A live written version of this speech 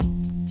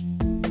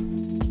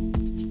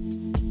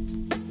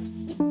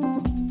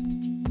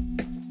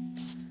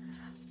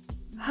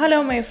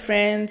Hello, my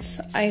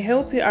friends. I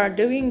hope you are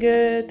doing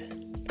good.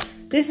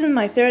 This is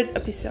my third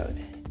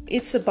episode.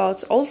 It's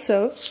about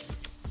also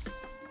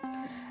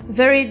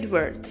varied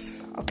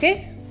words,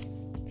 okay?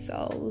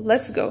 So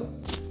let's go.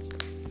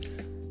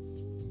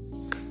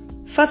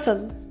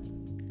 فصل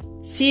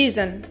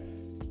season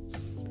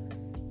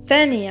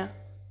ثانية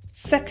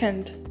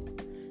second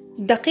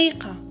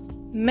دقيقة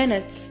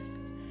minute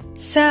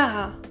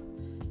ساعة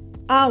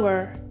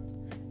hour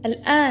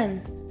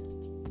الآن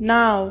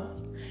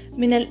now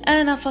من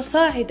الآن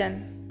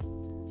فصاعدا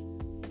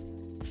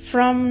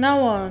from now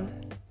on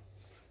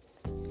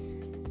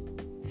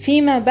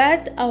فيما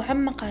بعد أو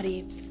عما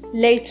قريب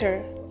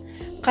later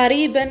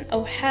قريبا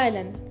أو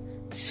حالا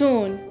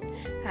soon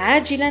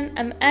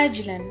عاجلا أم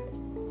آجلا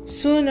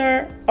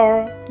sooner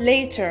or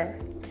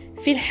later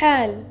في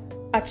الحال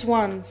at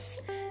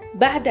once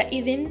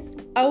بعدئذ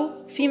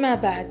أو فيما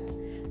بعد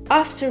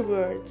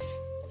afterwards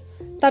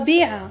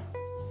طبيعة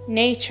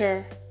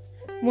nature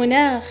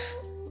مناخ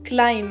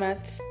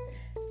climate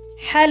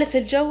حالة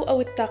الجو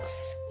أو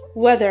الطقس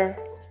weather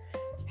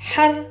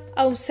حر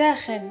أو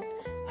ساخن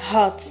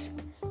hot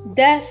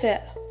دافئ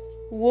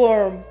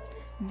warm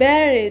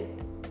بارد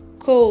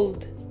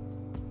cold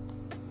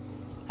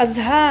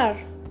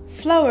أزهار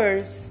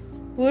flowers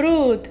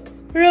ورود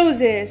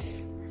roses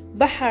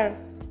بحر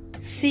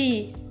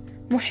sea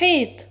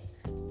محيط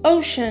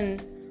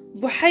ocean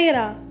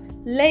بحيرة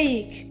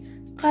lake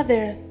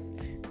قذر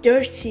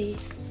dirty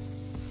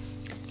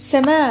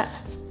سماء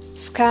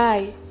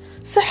sky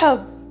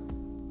سحب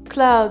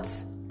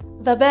clouds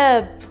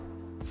ضباب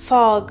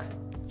fog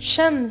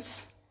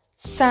شمس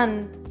sun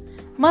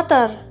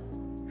مطر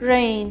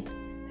rain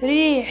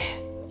ريح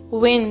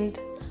wind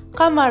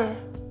قمر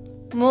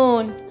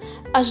moon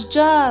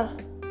أشجار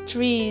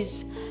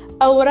trees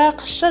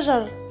أوراق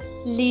الشجر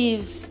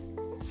leaves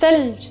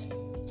ثلج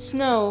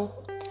snow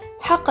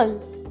حقل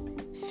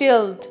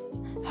field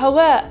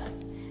هواء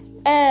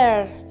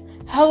air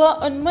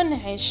هواء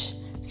منعش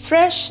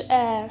fresh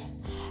air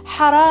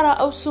حرارة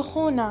أو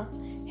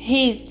سخونة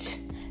heat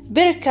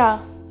بركة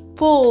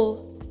pool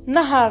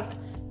نهر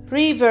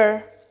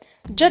river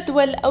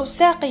جدول أو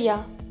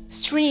ساقية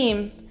stream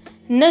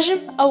نجم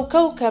أو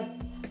كوكب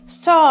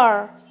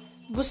star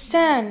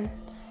بستان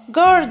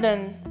garden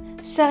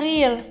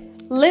صغير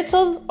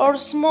little or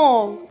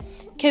small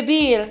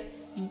كبير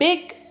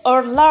big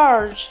or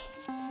large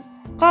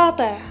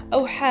قاطع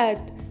أو حاد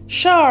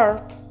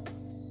sharp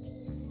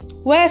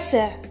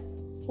واسع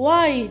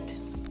wide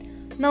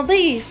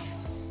نظيف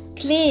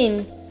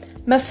clean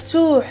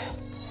مفتوح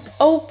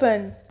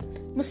open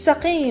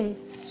مستقيم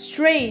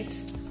straight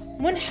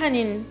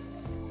منحنٍ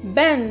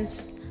bent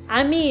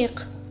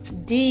عميق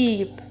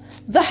deep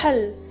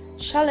ضحل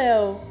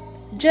shallow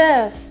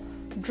جاف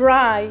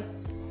dry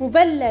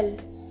مبلل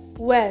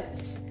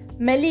wet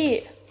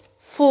مليء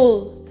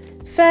full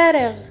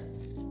فارغ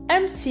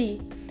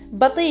empty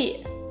بطيء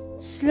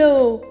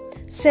slow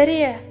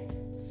سريع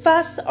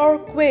fast or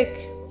quick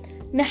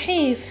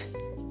نحيف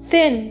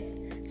thin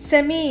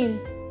سمين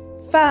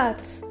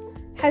fat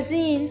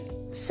حزين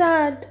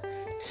sad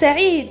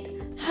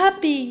سعيد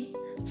happy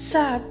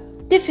sad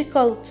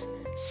difficult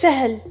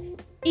سهل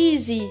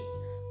easy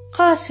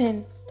قاس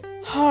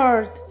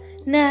hard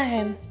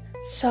ناعم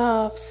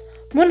soft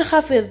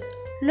منخفض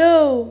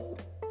low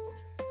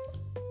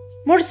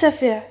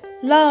مرتفع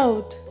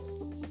loud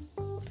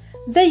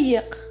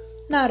ضيق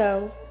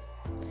narrow.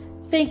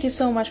 Thank you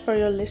so much for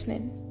your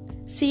listening.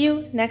 See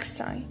you next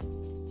time.